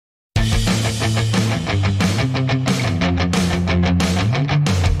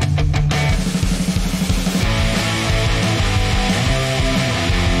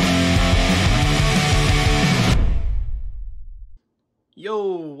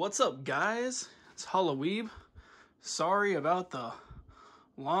What's up, guys? It's Halloween. Sorry about the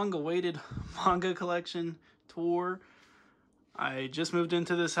long-awaited manga collection tour. I just moved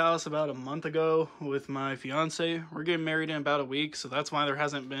into this house about a month ago with my fiance. We're getting married in about a week, so that's why there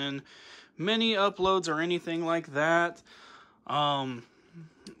hasn't been many uploads or anything like that.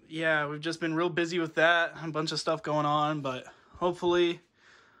 Yeah, we've just been real busy with that. A bunch of stuff going on, but hopefully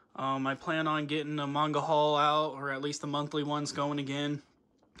I plan on getting a manga haul out, or at least the monthly ones going again.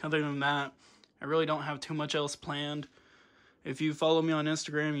 Other than that, I really don't have too much else planned. If you follow me on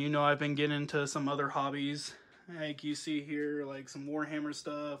Instagram, you know I've been getting into some other hobbies. Like you see here, like some Warhammer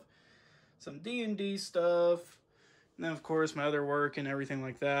stuff, some D&D stuff, and then of course my other work and everything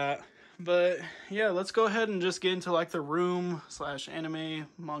like that. But yeah, let's go ahead and just get into like the room / anime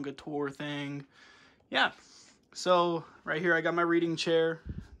manga tour thing. Yeah, so right here I got my reading chair.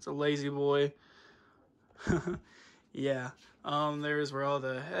 It's a lazy boy. Yeah, there's where all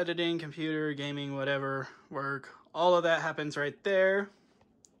the editing, computer, gaming, whatever work, all of that happens right there.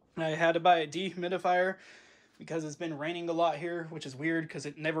 I had to buy a dehumidifier because it's been raining a lot here, which is weird because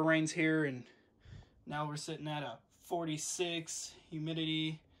it never rains here, and now we're sitting at a 46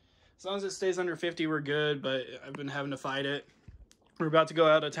 humidity. As long as it stays under 50, we're good, but I've been having to fight it. We're about to go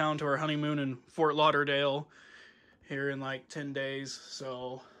out of town to our honeymoon in Fort Lauderdale here in like 10 days,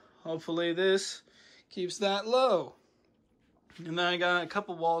 so hopefully this keeps that low. And then I got a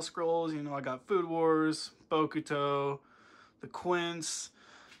couple wall scrolls. You know, I got Food Wars, Bokuto, the Quince.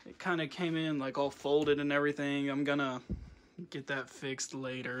 It kind of came in like all folded and everything. I'm gonna get that fixed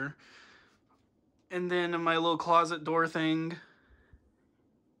later. And then my little closet door thing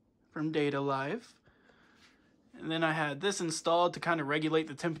from Data Life. And then I had this installed to kind of regulate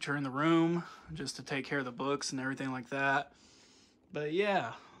the temperature in the room, just to take care of the books and everything like that. But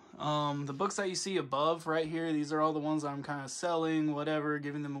yeah, the books that you see above right here, these are all the ones I'm kind of selling, whatever,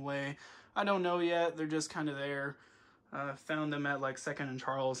 giving them away. I don't know yet. They're just kind of there. Found them at like Second and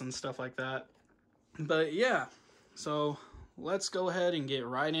Charles and stuff like that. But yeah, so let's go ahead and get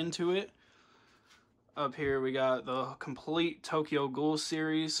right into it. Up here we got the complete Tokyo Ghoul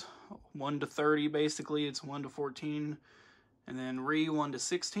series, 1 to 30 basically. It's 1 to 14, and then Re 1 to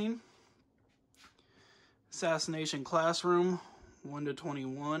 16. Assassination Classroom 1 to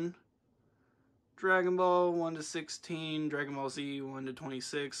 21. Dragon Ball 1 to 16. Dragon Ball Z 1 to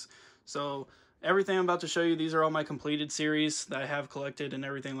 26. So everything I'm about to show you, these are all my completed series that I have collected and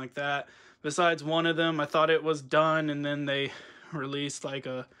everything like that. Besides one of them, I thought it was done, and then they released like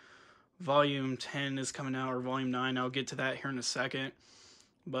a volume 10 is coming out, or volume 9. I'll get to that here in a second.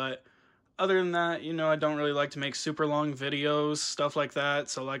 But other than that, you know, I don't really like to make super long videos, stuff like that.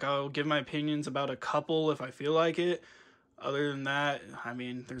 So like I'll give my opinions about a couple if I feel like it. Other than that, I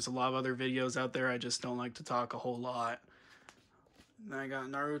mean, there's a lot of other videos out there. I just don't like to talk a whole lot. Then I got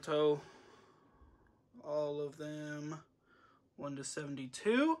Naruto, all of them, 1 to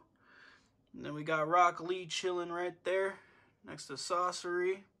 72. And then we got Rock Lee chilling right there next to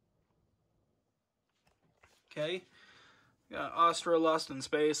Sorcery. Okay, got Astra Lost in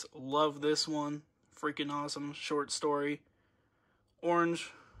Space. Love this one. Freaking awesome short story.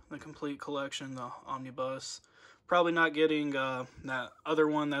 Orange, the complete collection, the omnibus. Probably not getting that other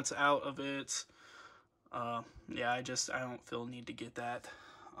one that's out of it. Yeah, I don't feel need to get that.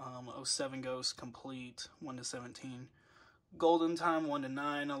 07 Ghost complete, 1 to 17. Golden Time 1 to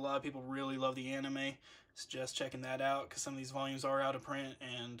 9. A lot of people really love the anime. Suggest checking that out because some of these volumes are out of print,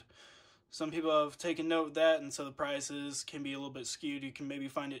 and some people have taken note of that, and so the prices can be a little bit skewed. You can maybe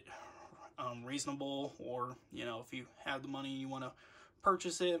find it reasonable, or, you know, if you have the money and you want to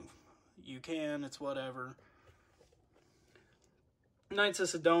purchase it, you can. It's whatever. Knights of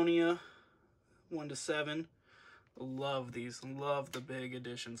Sidonia, 1 to 7. Love these. Love the big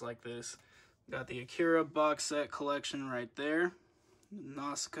editions like this. Got the Akira box set collection right there.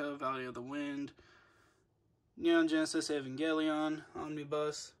 Nausicaa, Valley of the Wind. Neon Genesis Evangelion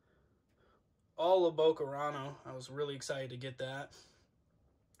omnibus. All of Bokurano. I was really excited to get that.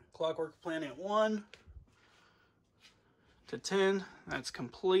 Clockwork Planet 1 to 10. That's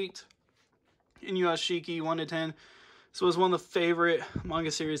complete. Inuyashiki 1 to 10. This was one of the favorite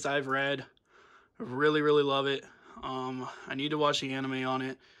manga series I've read. I really, really love it. I need to watch the anime on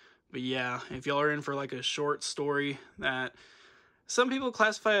it. But yeah, if y'all are in for like a short story that some people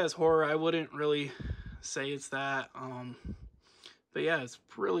classify as horror, I wouldn't really say it's that. But yeah, it's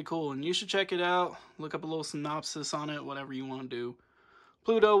really cool, and you should check it out. Look up a little synopsis on it, whatever you want to do.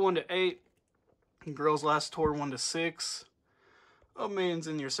 Pluto 1 to 8. Girls Last Tour 1 to 6. Omens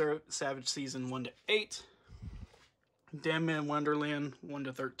in Your Savage Season 1 to 8. Damn Man Wonderland 1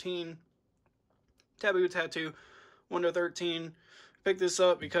 to 13. Taboo Tattoo 1 to 13. Picked this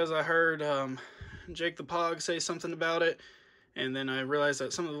up because I heard Jake the Pog say something about it, and then I realized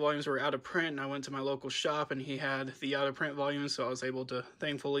that some of the volumes were out of print, and I went to my local shop and he had the out of print volumes, so I was able to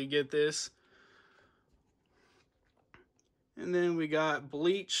thankfully get this. And then we got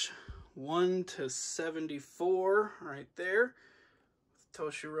Bleach 1 to 74 right there.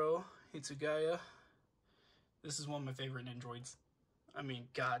 Toshiro Hitsugaya. This is one of my favorite androids. I mean,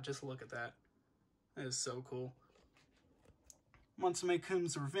 God, just look at that. That is so cool. Matsume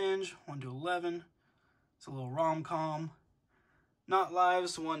Kum's Revenge 1 to 11. It's a little rom-com. Not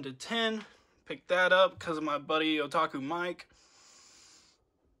Lives 1 to 10. Picked that up because of my buddy Otaku Mike.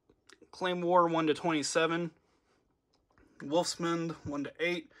 Claim War 1 to 27. Wolfsman 1 to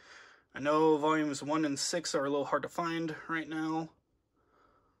 8. I know volumes 1 and 6 are a little hard to find right now.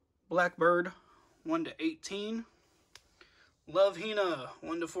 Blackbird 1 to 18. Love Hina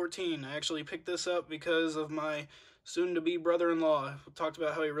 1 to 14. I actually picked this up because of my soon-to-be brother-in-law. We talked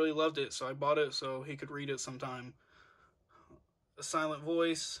about how he really loved it, so I bought it so he could read it sometime. A Silent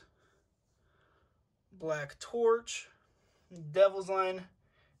Voice. Black Torch. Devil's Line.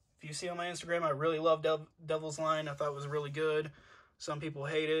 If you see on my Instagram, I really love Devil's Line. I thought it was really good. Some people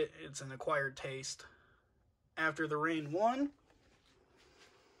hate it. It's an acquired taste. After the Rain 1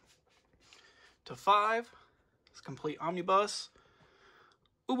 to 5. It's complete omnibus.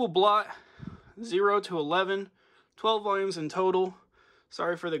 Blot 0 to 11. 12 volumes in total.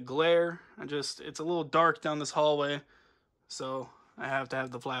 Sorry for the glare. It's a little dark down this hallway, so I have to have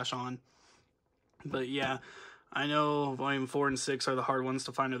the flash on. But yeah, I know volume 4 and 6 are the hard ones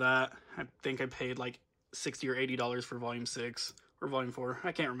to find of that. I think I paid like $60 or $80 for volume 6 or volume 4.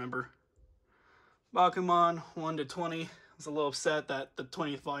 I can't remember. Bakuman 1 to 20. I was a little upset that the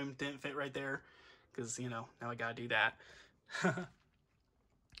 20th volume didn't fit right there, because, you know, now I gotta do that.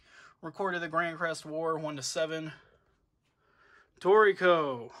 Record of the Grand Crest War 1 to 7.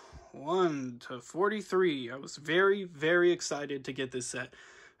 Toriko 1 to 43. I was very, very excited to get this set.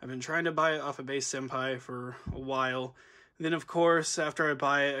 I've been trying to buy it off of Base Senpai for a while. And then, of course, after I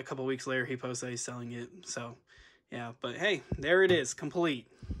buy it, a couple weeks later, he posts that he's selling it. So, yeah. But, hey, there it is. Complete.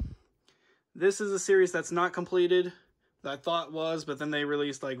 This is a series that's not completed. That I thought was, but then they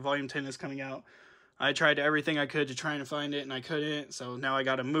released, like, Volume 10 is coming out. I tried everything I could to try and find it, and I couldn't. So, now I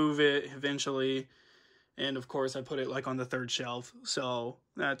got to move it eventually. And, of course, I put it, like, on the 3rd shelf. So,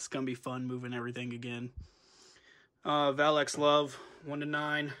 that's going to be fun moving everything again. Valek's Love 1 to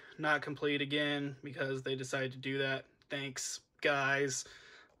 9. Not complete again because they decided to do that. Thanks, guys.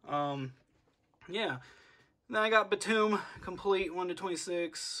 Yeah. Then I got Batum complete 1 to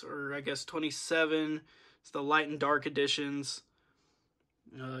 26, or I guess 27. It's the light and dark editions.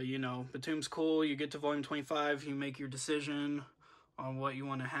 You know, Batum's cool. You get to volume 25, you make your decision on what you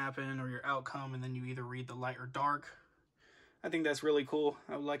want to happen or your outcome, and then you either read the light or dark. I think that's really cool.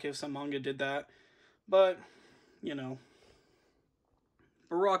 I would like if some manga did that. But, you know.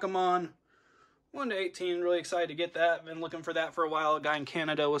 Barakamon 1 to 18, really excited to get that. Been looking for that for a while. A guy in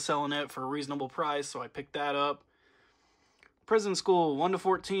Canada was selling it for a reasonable price, so I picked that up. Prison School 1 to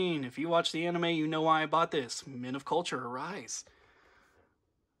 14. If you watch the anime, you know why I bought this. Men of Culture, arise.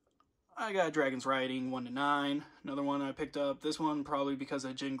 I got Dragon's Riding 1 to 9. Another one I picked up. This one probably because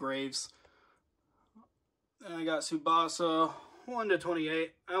of Jin Graves. Then I got Tsubasa 1 to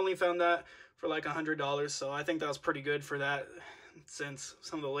 28. I only found that for like $100, so I think that was pretty good for that, since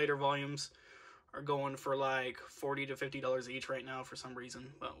some of the later volumes are going for like $40 to $50 each right now for some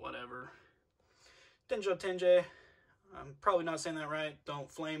reason, but whatever. Tenjo Tenjei, I'm probably not saying that right, don't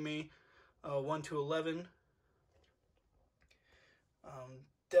flame me. 1 to 11.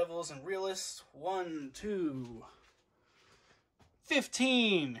 Devils and Realists 1 to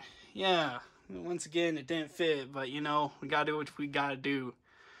 15. Yeah, once again it didn't fit, but you know, we gotta do what we gotta do.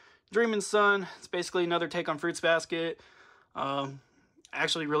 Dreamin' Sun, it's basically another take on Fruits Basket. I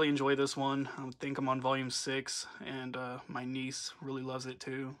actually really enjoy this one. I think I'm on volume 6, and my niece really loves it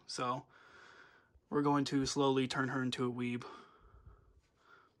too, so we're going to slowly turn her into a weeb.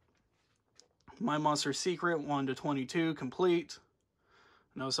 My Monster Secret 1 to 22 complete.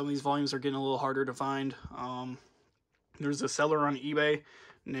 I know some of these volumes are getting a little harder to find. There's a seller on eBay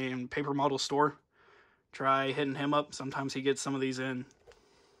named Paper Model Store. Try hitting him up. Sometimes he gets some of these in.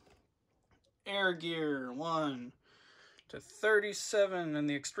 Air Gear 1 to 37 and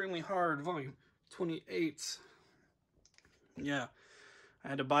the Extremely Hard volume 28. Yeah, I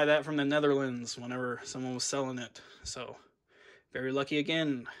had to buy that from the Netherlands whenever someone was selling it. So, very lucky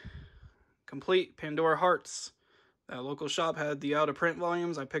again. Complete Pandora Hearts. That local shop had the out of print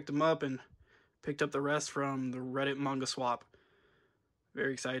volumes. I picked them up and picked up the rest from the Reddit manga swap.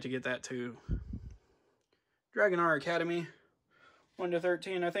 Very excited to get that too. Dragon R Academy 1 to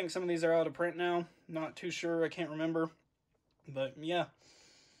 13. I think some of these are out of print now. Not too sure. I can't remember. But yeah.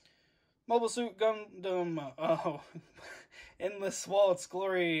 Mobile Suit Gundam. Oh. Endless Waltz,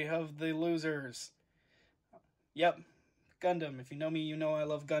 Glory of the Losers. Yep. Gundam. If you know me, you know I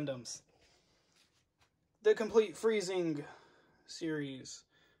love Gundams. The Complete Freezing series.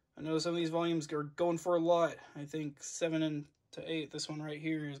 I know some of these volumes are going for a lot. I think 7 to 8. This one right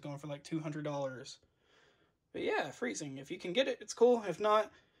here is going for like $200. But yeah, Freezing. If you can get it, it's cool. If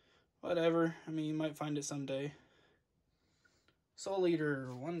not, whatever. I mean, you might find it someday. Soul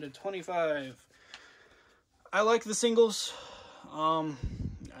Eater, 1 to 25. I like the singles.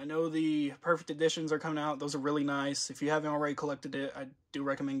 I know the perfect editions are coming out. Those are really nice. If you haven't already collected it, I do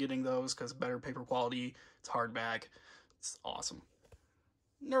recommend getting those because better paper quality. It's hardback. It's awesome.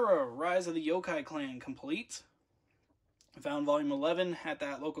 Neuro, Rise of the Yokai Clan complete. I found volume 11 at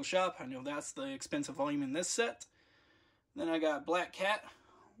that local shop. I know that's the expensive volume in this set. Then I got Black Cat,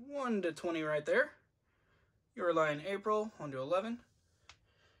 1 to 20 right there. Your Line April, 1 to 11.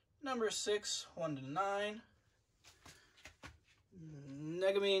 Number 6, 1 to 9.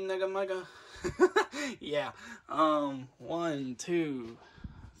 Negami Negamega. Yeah. 1, 2,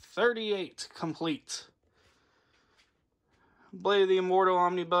 38 complete. Blade of the Immortal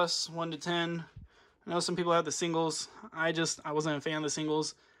Omnibus, 1 to 10. I know some people have the singles. I wasn't a fan of the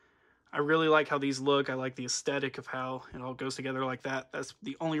singles. I really like how these look. I like the aesthetic of how it all goes together like that. That's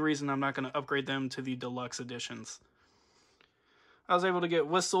the only reason I'm not going to upgrade them to the deluxe editions. I was able to get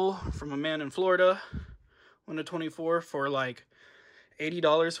Whistle from a man in Florida, 1 to 24 for like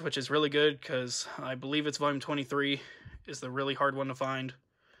 $80, which is really good because I believe it's volume 23 is the really hard one to find.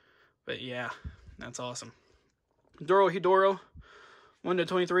 But yeah, that's awesome. Doro Hidoro, 1 to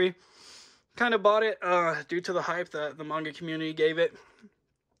 23. Kind of bought it due to the hype that the manga community gave it.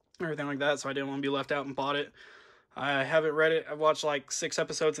 Everything like that, so I didn't want to be left out and bought it. I haven't read it. I've watched like 6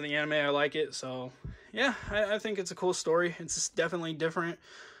 episodes of the anime. I like it, so yeah, I think it's a cool story. It's definitely different.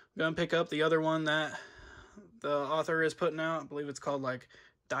 I'm going to pick up the other one that the author is putting out. I believe it's called like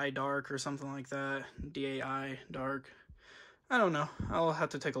Die Dark or something like that. D-A-I, Dark. I don't know. I'll have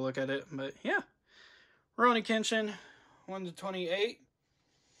to take a look at it, but yeah. Rurouni Kenshin, 1 to 28.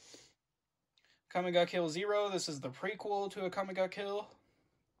 Akame ga Kill 0. This is the prequel to Akame ga Kill.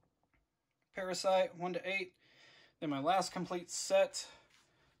 Parasite, 1 to 8. Then my last complete set,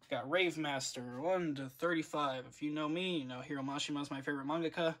 got Rave Master, 1 to 35. If you know me, you know Hiro Mashima is my favorite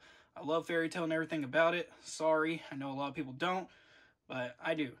mangaka. I love Fairy Tail and everything about it. Sorry, I know a lot of people don't, but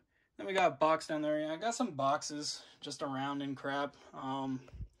I do. Then we got a box down there. I got some boxes just around and crap.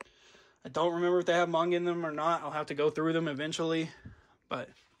 I don't remember if they have manga in them or not. I'll have to go through them eventually. But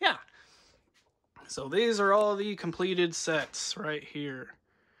yeah. So these are all the completed sets right here.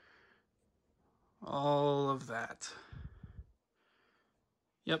 All of that.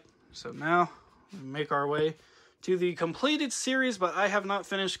 Yep. So now we make our way to the completed series, but I have not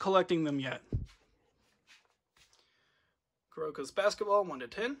finished collecting them yet. Kuroko's Basketball, 1 to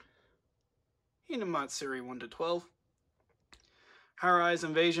 10. Hinamatsuri, 1 to 12. High Rise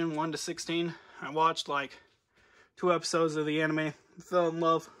Invasion, 1 to 16. I watched like 2 episodes of the anime, fell in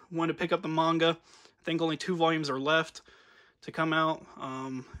love, wanted to pick up the manga. I think only 2 volumes are left to come out.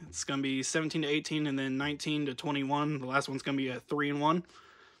 It's going to be 17 to 18 and then 19 to 21. The last one's going to be a 3-in-1.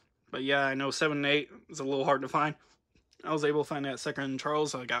 But yeah, I know 7 and 8 is a little hard to find. I was able to find that Second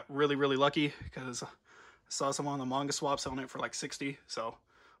Charles. I got really, really lucky because I saw someone on the manga swap selling it for like 60. So,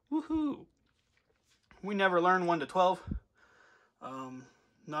 woohoo! We Never Learn, 1 to 12.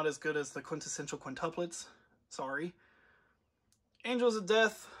 Not as good as the quintessential quintuplets. Sorry. Angels of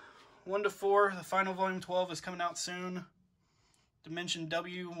Death, 1 to 4. The final volume 12 is coming out soon. Dimension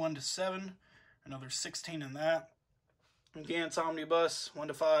W, 1 to 7. Another 16 in that. Gantz Omnibus, 1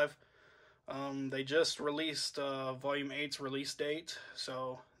 to 5. They just released volume 8's release date,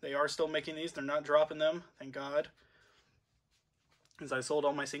 so they are still making these. They're not dropping them, thank God. As I sold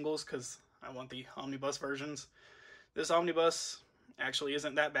all my singles because I want the omnibus versions. This omnibus actually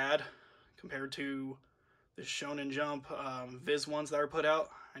isn't that bad compared to the Shonen Jump Viz ones that are put out.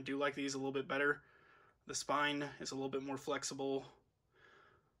 I do like these a little bit better. The spine is a little bit more flexible.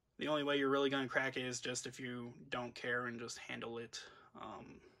 The only way you're really going to crack it is just if you don't care and just handle it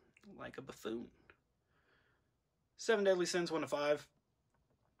like a buffoon. 7 Deadly Sins, 1 to 5.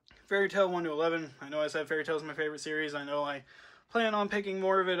 Fairy Tail, 1 to 11. I know I said Fairy Tail is my favorite series. I know I plan on picking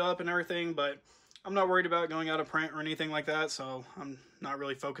more of it up and everything, but I'm not worried about going out of print or anything like that, so I'm not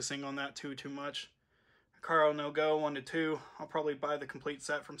really focusing on that too much. Karo no Go, 1 to 2. I'll probably buy the complete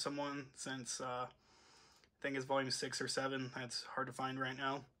set from someone since I think it's volume 6 or 7. That's hard to find right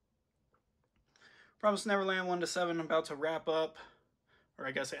now. Promised Neverland, 1 to 7. I'm about to wrap up or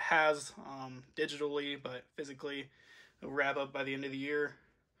I guess it has digitally, but physically it'll wrap up by the end of the year.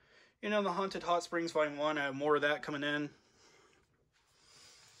 You know, the Haunted Hot Springs Volume 1, I have more of that coming in.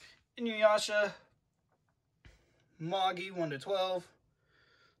 Inuyasha, Magi 1 to 12,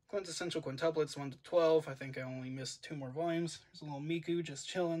 Quintessential Quintuplets 1 to 12. I think I only missed 2 more volumes. There's a little Miku just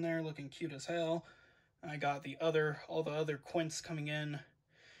chilling there, looking cute as hell. I got all the other quints coming in.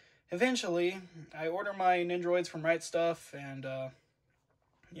 Eventually, I order my Nindroids from Right Stuff, and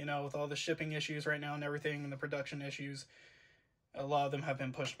you know, with all the shipping issues right now and everything, and the production issues, a lot of them have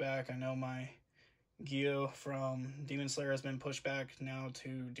been pushed back. I know my Gyo from Demon Slayer has been pushed back now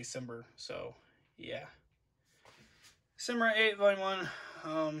to December, so yeah. Samurai 8 Volume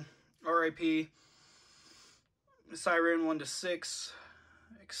 1, RIP, Siren 1 to 6,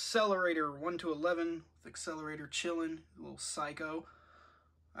 Accelerator 1 to 11, with Accelerator chilling, a little psycho.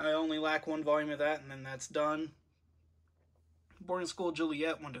 I only lack 1 volume of that, and then that's done. Boarding School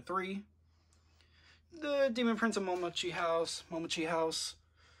Juliet 1 to 3. The Demon Prince of Momochi House 1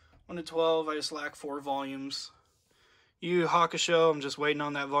 to 12. I just lack 4 volumes. Yu Hakusho, I'm just waiting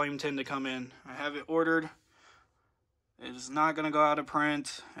on that volume 10 to come in. I have it ordered. It is not going to go out of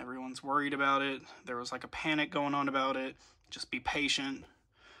print. Everyone's worried about it. There was like a panic going on about it. Just be patient.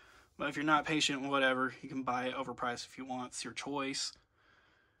 But if you're not patient, whatever. You can buy it overpriced if you want. It's your choice.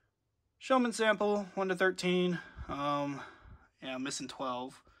 Showman Sample 1 to 13. Yeah, I'm missing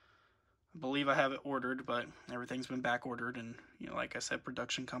 12. I believe I have it ordered, but everything's been back ordered, and you know, like I said,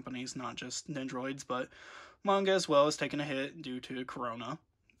 production companies, not just Nindroids, but manga as well, is taking a hit due to Corona.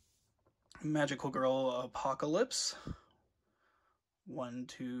 Magical Girl Apocalypse 1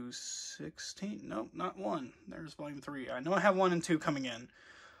 to 16. Nope, not 1. There's volume 3. I know I have 1 and 2 coming in.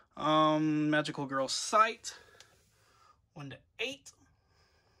 Magical Girl Sight 1 to 8.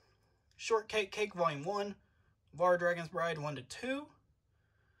 Shortcake Cake Volume 1. Var Dragon's Bride 1 to 2.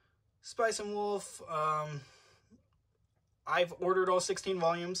 Spice and Wolf, I've ordered all 16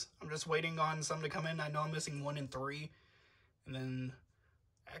 volumes. I'm just waiting on some to come in. I know I'm missing 1 and 3. And then,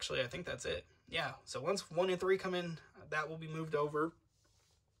 actually, I think that's it. Yeah, so once 1 and 3 come in, that will be moved over.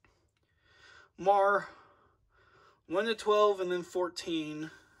 Mar, 1 to 12 and then 14.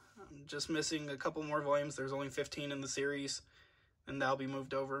 I'm just missing a couple more volumes. There's only 15 in the series, and that'll be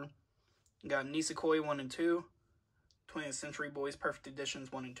moved over. Got Nisekoi 1 and 2. 20th Century Boys Perfect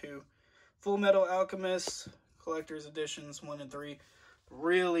Editions 1 and 2. Full Metal Alchemist Collector's Editions 1 and 3.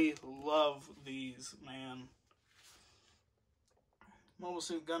 Really love these, man. Mobile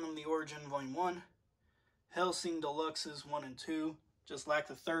Suit Gundam The Origin Volume 1. Hellsing Deluxes 1 and 2. Just lack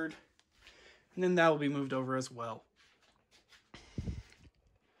the 3rd. And then that will be moved over as well.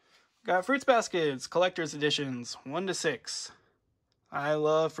 Got Fruits Baskets Collector's Editions 1 to 6. I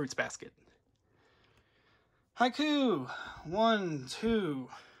love Fruits Basket. Haiku 1 to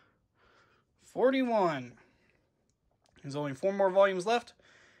 41. There's only 4 more volumes left.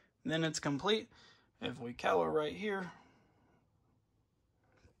 Then it's complete. If we cower right here.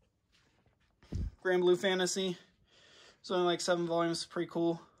 Grand Blue Fantasy. It's only like 7 volumes. Pretty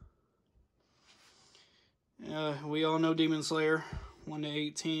cool. We all know Demon Slayer. 1 to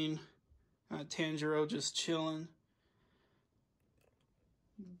 18. Tanjiro just chilling.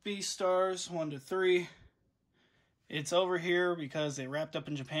 Beastars 1 to 3. It's over here because they wrapped up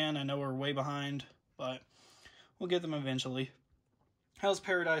in Japan. I know we're way behind, but we'll get them eventually. Hell's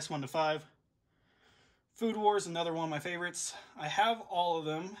Paradise 1 to 5. Food Wars, another one of my favorites. I have all of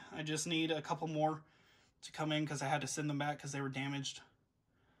them. I just need a couple more to come in because I had to send them back because they were damaged.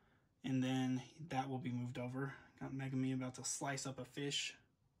 And then that will be moved over. Got Megami about to slice up a fish.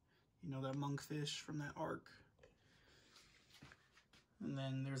 You know that monkfish from that arc. And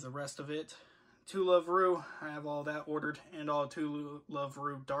then there's the rest of it. To Love Ru, I have all that ordered, and all To Love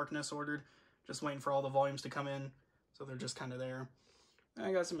Ru Darkness ordered. Just waiting for all the volumes to come in, so they're just kind of there. And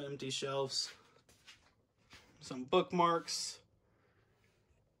I got some empty shelves. Some bookmarks.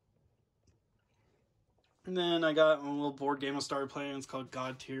 And then I got a little board game I started playing. It's called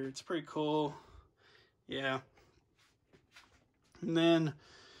God Tier. It's pretty cool. Yeah. And then,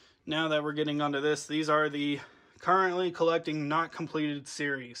 now that we're getting onto this, these are the currently collecting not completed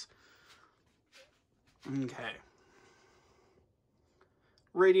series. Okay.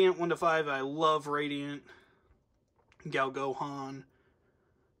 Radiant 1 to 5. I love Radiant. Gal Gohan.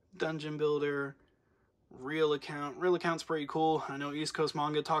 Dungeon Builder. Real Account. Real Account's pretty cool. I know East Coast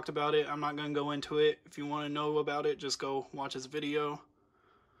Manga talked about it. I'm not going to go into it. If you want to know about it, just go watch his video.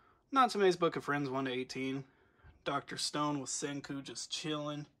 Natsume's Book of Friends 1 to 18. Dr. Stone with Senku just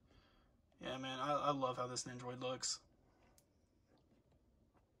chilling. Yeah, man, I love how this Nindroid looks.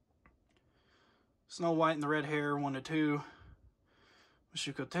 Snow White and the Red Hair 1 to 2.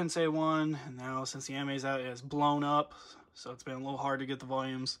 Mushoku Tensei 1, and now since the anime's out, it has blown up, so it's been a little hard to get the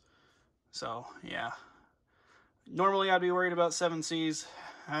volumes. So, yeah. Normally I'd be worried about 7Cs,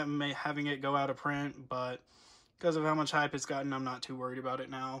 having it go out of print, but because of how much hype it's gotten, I'm not too worried about it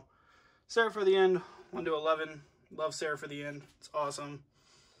now. Sarah for the End, 1 to 11. Love Sarah for the End. It's awesome.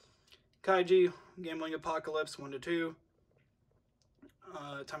 Kaiji, Gambling Apocalypse, 1 to 2.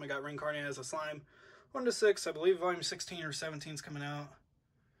 Time I got reincarnated as a slime, 1 to 6. I believe volume 16 or 17 is coming out.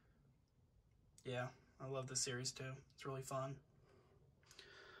 Yeah, I love this series too. It's really fun.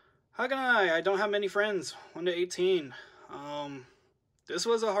 Haganai, I don't have many friends, 1 to 18. This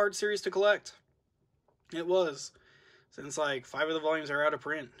was a hard series to collect. It was, since like 5 of the volumes are out of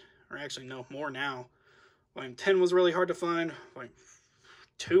print, or actually no, more now. Volume 10 was really hard to find. Volume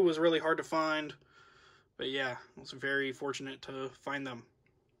 2 was really hard to find. But yeah, I was very fortunate to find them.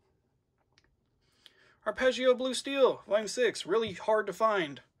 Arpeggio Blue Steel, Volume 6, really hard to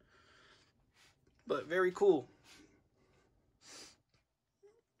find. But very cool.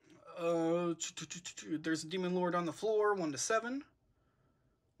 There's a Demon Lord on the Floor, 1 to 7.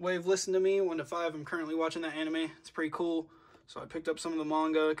 Wave Listen to Me, 1 to 5. I'm currently watching that anime. It's pretty cool. So I picked up some of the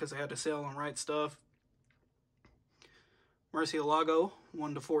manga because they had a sale on Right Stuff. Murcielago,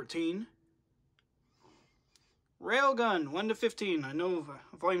 1 to 14. Railgun, 1 to 15. I know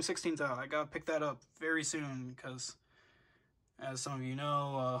volume 16's out. I gotta pick that up very soon because, as some of you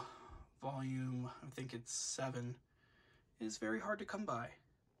know, volume, I think it's 7, is very hard to come by.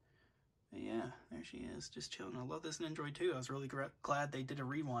 But yeah, there she is, just chilling. I love this Nindroid too. I was really glad they did a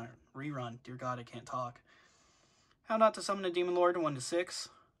rerun. Dear God, I can't talk. How Not to Summon a Demon Lord, 1 to 6.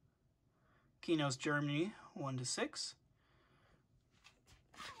 Kino's Germany, 1 to 6.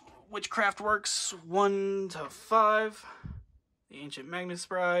 Witchcraft Works, 1 to 5. The Ancient Magnus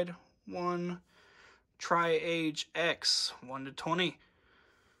Bride, 1. Tri-Age X, 1 to 20.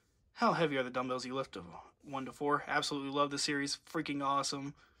 How heavy are the dumbbells you lift? 1 to 4. Absolutely love the series. Freaking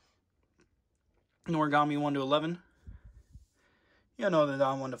awesome. Noragami, 1 to 11. You know the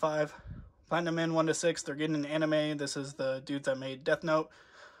Dawn, 1 to 5. Platinum Man, 1 to 6. They're getting an anime. This is the dude that made Death Note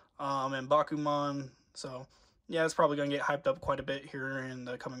and Bakuman. So, yeah, it's probably going to get hyped up quite a bit here in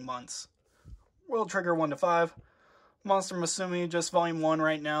the coming months. World Trigger, 1 to 5. Monster Musume, just volume 1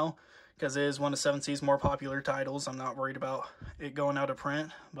 right now, because it is one of 7C's more popular titles. I'm not worried about it going out of print,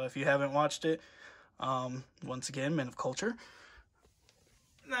 but if you haven't watched it, once again, Men of Culture.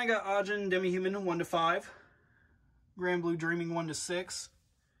 Then I got Ajin Demi-Human, 1 to 5. Grand Blue Dreaming, 1 to 6.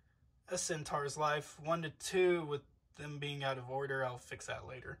 A Centaur's Life, 1 to 2, with them being out of order. I'll fix that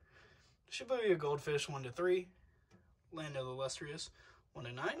later. Shibuya Goldfish, 1 to 3. Land of the Illustrious, 1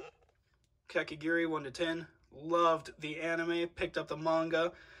 to 9. Kakigiri, 1 to 10. Loved the anime, picked up the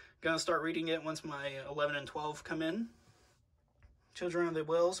manga. Gonna start reading it once my 11 and 12 come in. Children of the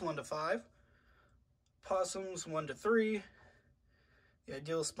Whales, 1 to 5. Possums, 1 to 3. The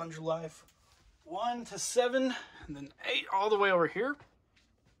Ideal Sponge Life, 1 to 7. And then 8 all the way over here.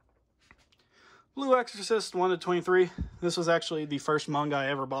 Blue Exorcist, 1 to 23. This was actually the first manga I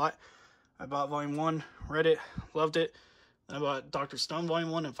ever bought. I bought volume 1, read it, loved it. Then I bought Dr. Stone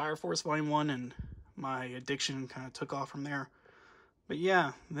volume 1 and Fire Force volume 1, and my addiction kind of took off from there. But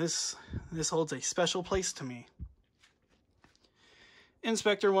yeah, this holds a special place to me.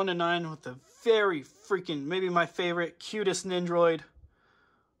 Inspector, 1 to 9, with the very freaking, maybe my favorite, cutest Nindroid.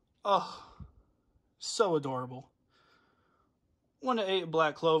 Oh, so adorable. 1 to 8,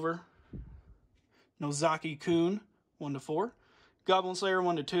 Black Clover. Nozaki-kun, 1 to 4. Goblin Slayer,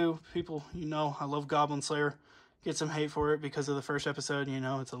 1 to 2. People, you know, I love Goblin Slayer. Get some hate for it because of the first episode, you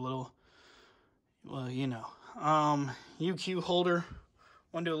know, it's a little, well, you know. UQ Holder,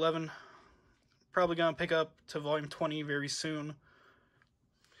 1 to 11. Probably gonna pick up to volume 20 very soon.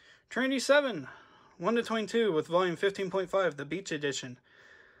 Trinity 7, 1 to 22, with volume 15.5, the Beach Edition.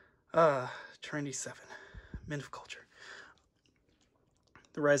 Trinity 7, Men of Culture.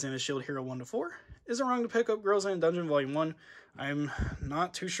 The Rising of the Shield Hero, 1 to 4. Is it wrong to pick up Girls in Dungeon Volume 1? I'm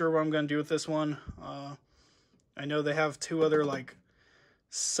not too sure what I'm going to do with this one. I know they have 2 other, like,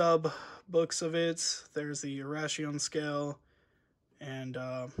 sub-books of it. There's the Eration Scale and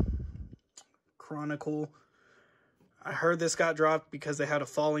Chronicle. I heard this got dropped because they had a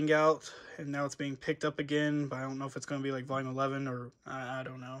falling out, and now it's being picked up again, but I don't know if it's going to be, like, Volume 11, or I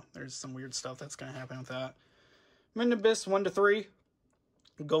don't know. There's some weird stuff that's going to happen with that. Midnight Abyss, 1 to 3.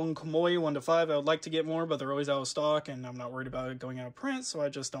 Golden Kamuy, 1 to 5. I would like to get more, but they're always out of stock, and I'm not worried about it going out of print, so I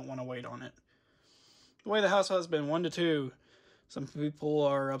just don't want to wait on it. The Way the House has been 1 to 2. Some people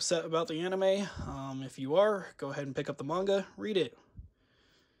are upset about the anime. If you are, go ahead and pick up the manga, read it.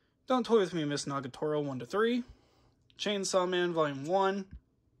 Don't Toy With Me, Miss Nagatoro, 1 to 3. Chainsaw Man Volume 1.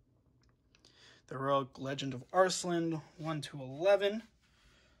 The Heroic Legend of Arslan 1 to 11.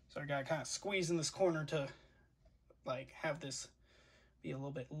 So I got to kind of squeeze in this corner to like have this be a little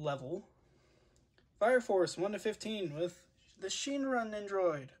bit level. Fire Force 1 to 15 with the Shinra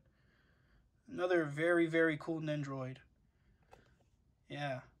Nendroid. Another very, very cool Nendroid.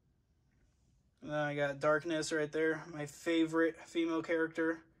 Yeah. And then I got Darkness right there. My favorite female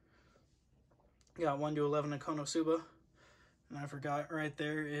character. Got 1 to 11 of Konosuba. And I forgot right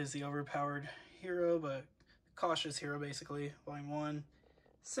there is the overpowered hero, but cautious hero basically. Volume 1.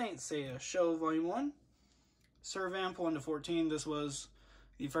 Saint Seiya Show Volume 1. Servamp 1 to 14. This was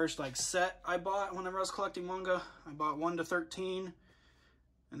the first like set I bought whenever I was collecting manga. I bought 1 to 13.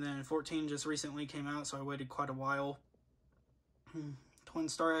 And then 14 just recently came out, so I waited quite a while. Twin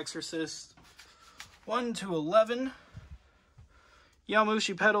Star Exorcist 1 to 11.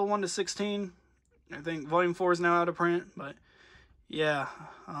 Yamushi Pedal 1 to 16. I think Volume 4 is now out of print, but yeah,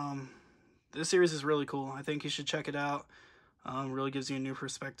 this series is really cool. I think you should check it out. Really gives you a new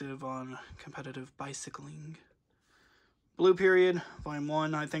perspective on competitive bicycling. Blue Period, Volume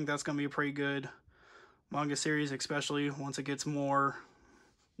 1. I think that's going to be a pretty good manga series, especially once it gets more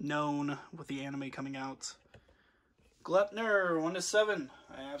known with the anime coming out. Glepner 1 to 7.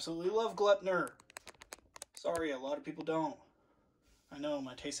 I absolutely love Glepner. Sorry, a lot of people don't. I know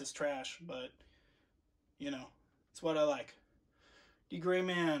my taste is trash, but you know, it's what I like. The Gray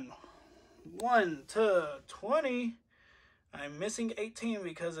Man 1 to 20. I'm missing 18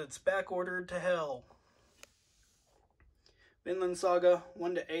 because it's back ordered to hell. Vinland Saga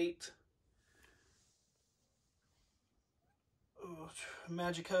 1 to 8.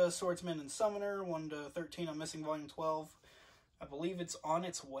 Magica Swordsman and Summoner 1 to 13. I'm missing Volume 12. I believe it's on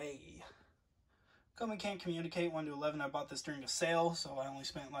its way. Come Can't Communicate 1 to 11. I bought this during a sale, so I only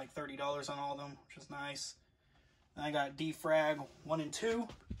spent like $30 on all of them, which is nice. And I got Defrag 1 and 2.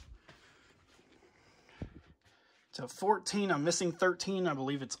 To 14, I'm missing 13. I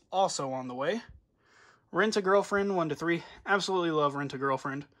believe it's also on the way. Rent a Girlfriend 1 to 3. Absolutely love Rent a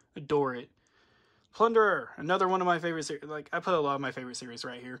Girlfriend. Adore it. Plunderer, another one of my favorite series. Like, I put a lot of my favorite series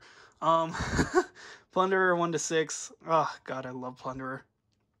right here. Plunderer 1 to 6. Oh, God, I love Plunderer.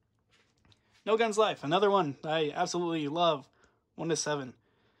 No Guns Life, another one I absolutely love. 1 to 7.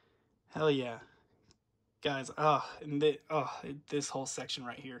 Hell yeah. Guys, this whole section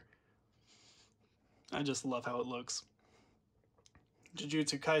right here. I just love how it looks.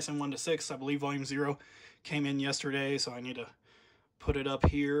 Jujutsu Kaisen 1 to 6. I believe Volume 0 came in yesterday, so I need to put it up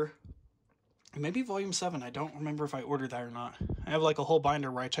here. Maybe Volume 7. I don't remember if I ordered that or not. I have like a whole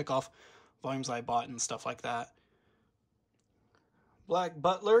binder where I check off volumes I bought and stuff like that. Black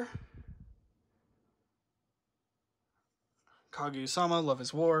Butler. Kaguya-sama, Love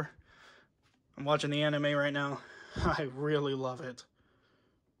is War. I'm watching the anime right now. I really love it.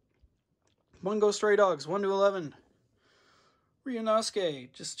 Bungo Stray Dogs 1 to 11.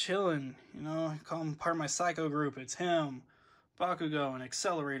 Ryunosuke, just chilling. You know, I call him part of my psycho group. It's him, Bakugo, and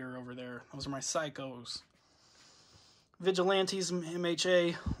Accelerator over there. Those are my psychos. Vigilantes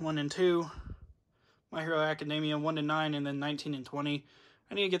MHA 1 and 2. My Hero Academia 1 to 9, and then 19 and 20.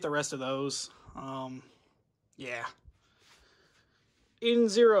 I need to get the rest of those. Yeah. Eden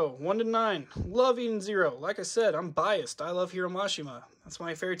Zero 1 to 9. Love Eden Zero. Like I said, I'm biased. I love Hiro Mashima. That's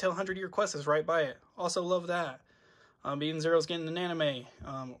my Fairy Tail 100-Year Quest is right by it. Also love that. Eden Zero's getting an anime,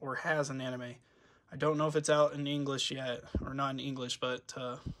 or has an anime. I don't know if it's out in English yet, or not in English, but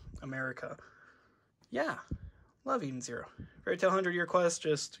America. Yeah, love Eden Zero. Fairy Tail 100-Year Quest,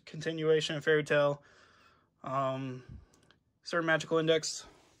 just continuation of Fairy Tail. Certain Magical Index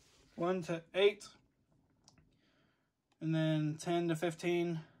 1 to 8. And then 10 to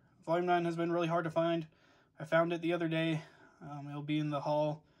 15. Volume 9 has been really hard to find. I found it the other day. It'll be in the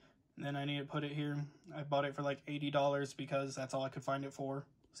haul. And then I need to put it here. I bought it for like $80 because that's all I could find it for.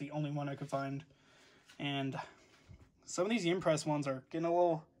 It's the only one I could find. And some of these Impress ones are getting a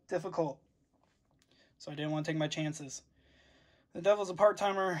little difficult. So I didn't want to take my chances. The Devil's a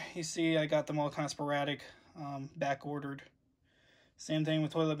Part-Timer. You see, I got them all kind of sporadic, back ordered. Same thing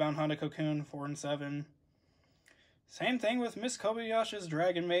with Toilet Bound Hanako-kun 4 and 7. Same thing with Miss Kobayashi's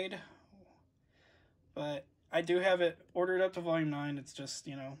Dragon Maid. But I do have it ordered up to Volume 9. It's just,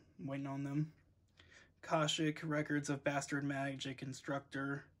 you know, I'm waiting on them. Kashik Records of Bastard Magic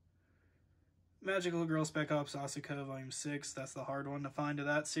Instructor. Magical Girl Spec Ops Asuka Volume 6. That's the hard one to find of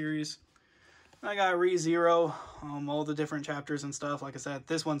that series. I got ReZero, all the different chapters and stuff. Like I said,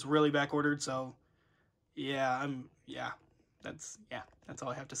 this one's really back ordered, so yeah, that's all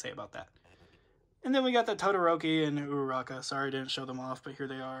I have to say about that. And then we got the Todoroki and Uraraka. Sorry I didn't show them off, but here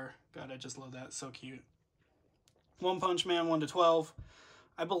they are. God, I just love that. So cute. One Punch Man 1 to 12.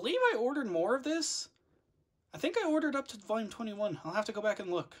 I believe I ordered more of this. I think I ordered up to volume 21. I'll have to go back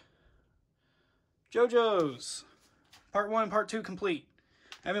and look. JoJo's. Part 1, Part 2 complete.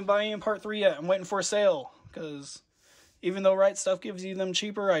 I haven't bought any in Part 3 yet. I'm waiting for a sale. Because even though Right Stuff gives you them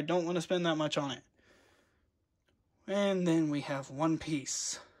cheaper, I don't want to spend that much on it. And then we have One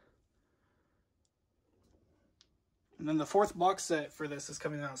Piece. And then the 4th box set for this is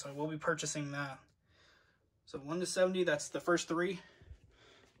coming out, so I will be purchasing that. So 1 to 70, that's the first 3.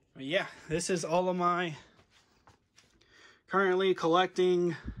 But yeah, this is all of my currently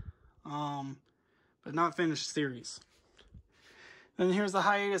collecting, but not finished series. Then here's the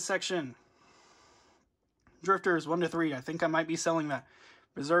hiatus section. Drifters 1 to 3. I think I might be selling that.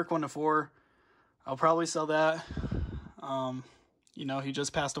 Berserk 1 to 4. I'll probably sell that. You know, he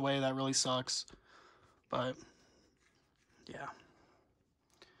just passed away. That really sucks. But yeah.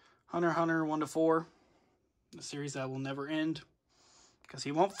 Hunter x Hunter 1 to 4. The series that will never end because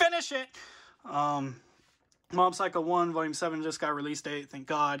he won't finish it. Mob Psycho 1 Volume 7 just got release date. Thank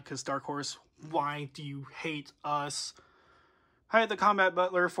God, because Dark Horse, why do you hate us? Hi, the Combat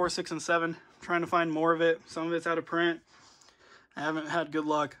Butler 4, 6, and 7. I'm trying to find more of it. Some of it's out of print. I haven't had good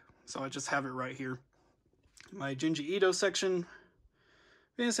luck, so I just have it right here. My Junji Ito section.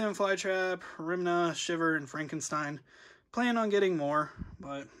 Venus and Flytrap, Rimna, Shiver, and Frankenstein. Plan on getting more,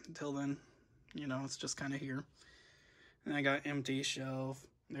 but until then, you know, it's just kind of here. And I got Empty Shelf.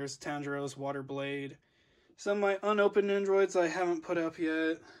 There's Tanjiro's Water Blade. Some of my unopened Androids I haven't put up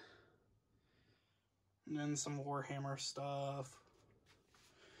yet. And then some Warhammer stuff.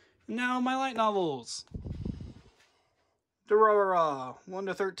 Now my light novels. Durarara 1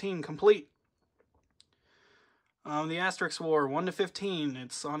 to 13 complete. The Asterix War 1 to 15.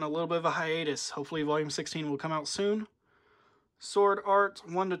 It's on a little bit of a hiatus. Hopefully Volume 16 will come out soon. Sword Art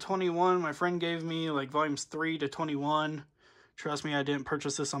 1 to 21. My friend gave me like volumes 3 to 21. Trust me, I didn't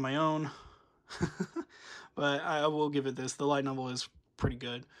purchase this on my own. But I will give it this. The light novel is pretty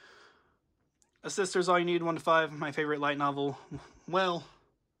good. A Sister's All You Need 1 to 5. My favorite light novel. Well,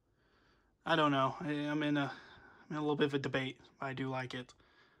 I don't know. I'm in a little bit of a debate. But I do like it.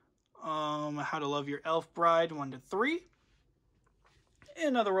 How to Love Your Elf Bride 1 to 3.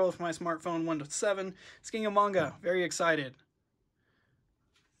 Another Roll for My Smartphone 1 to 7. King of Manga. Very excited.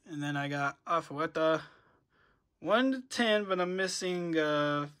 And then I got Afueta 1 to 10, but I'm missing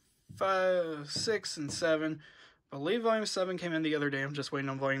 5, 6, and 7. I believe Volume 7 came in the other day. I'm just waiting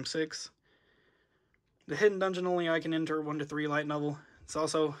on Volume 6. The Hidden Dungeon Only I Can Enter 1 to 3 light novel. It's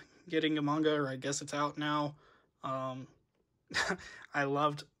also getting a manga, or I guess it's out now. I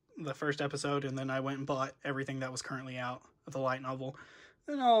loved the first episode, and then I went and bought everything that was currently out of the light novel.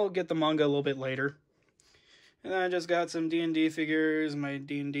 And I'll get the manga a little bit later. And then I just got some D&D figures, my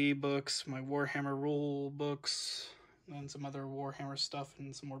D&D books, my Warhammer rule books, and some other Warhammer stuff,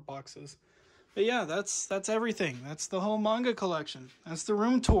 and some more boxes. But yeah, that's everything. That's the whole manga collection. That's the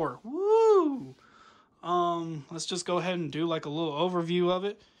room tour. Woo! Let's just go ahead and do like a little overview of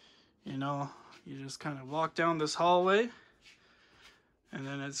it. You know, you just kind of walk down this hallway, and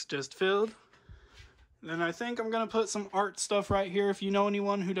then it's just filled. Then I think I'm going to put some art stuff right here. If you know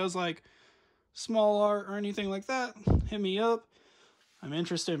anyone who does like small art or anything like that, hit me up. I'm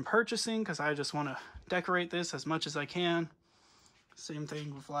interested in purchasing because I just want to decorate this as much as I can. Same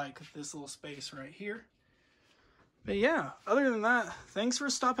thing with like this little space right here. But yeah, other than that, thanks for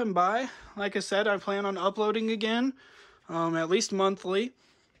stopping by. Like I said, I plan on uploading again, at least monthly.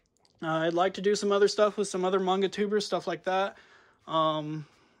 I'd like to do some other stuff with some other manga tubers, stuff like that. Other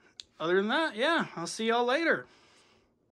than that, yeah, I'll see y'all later.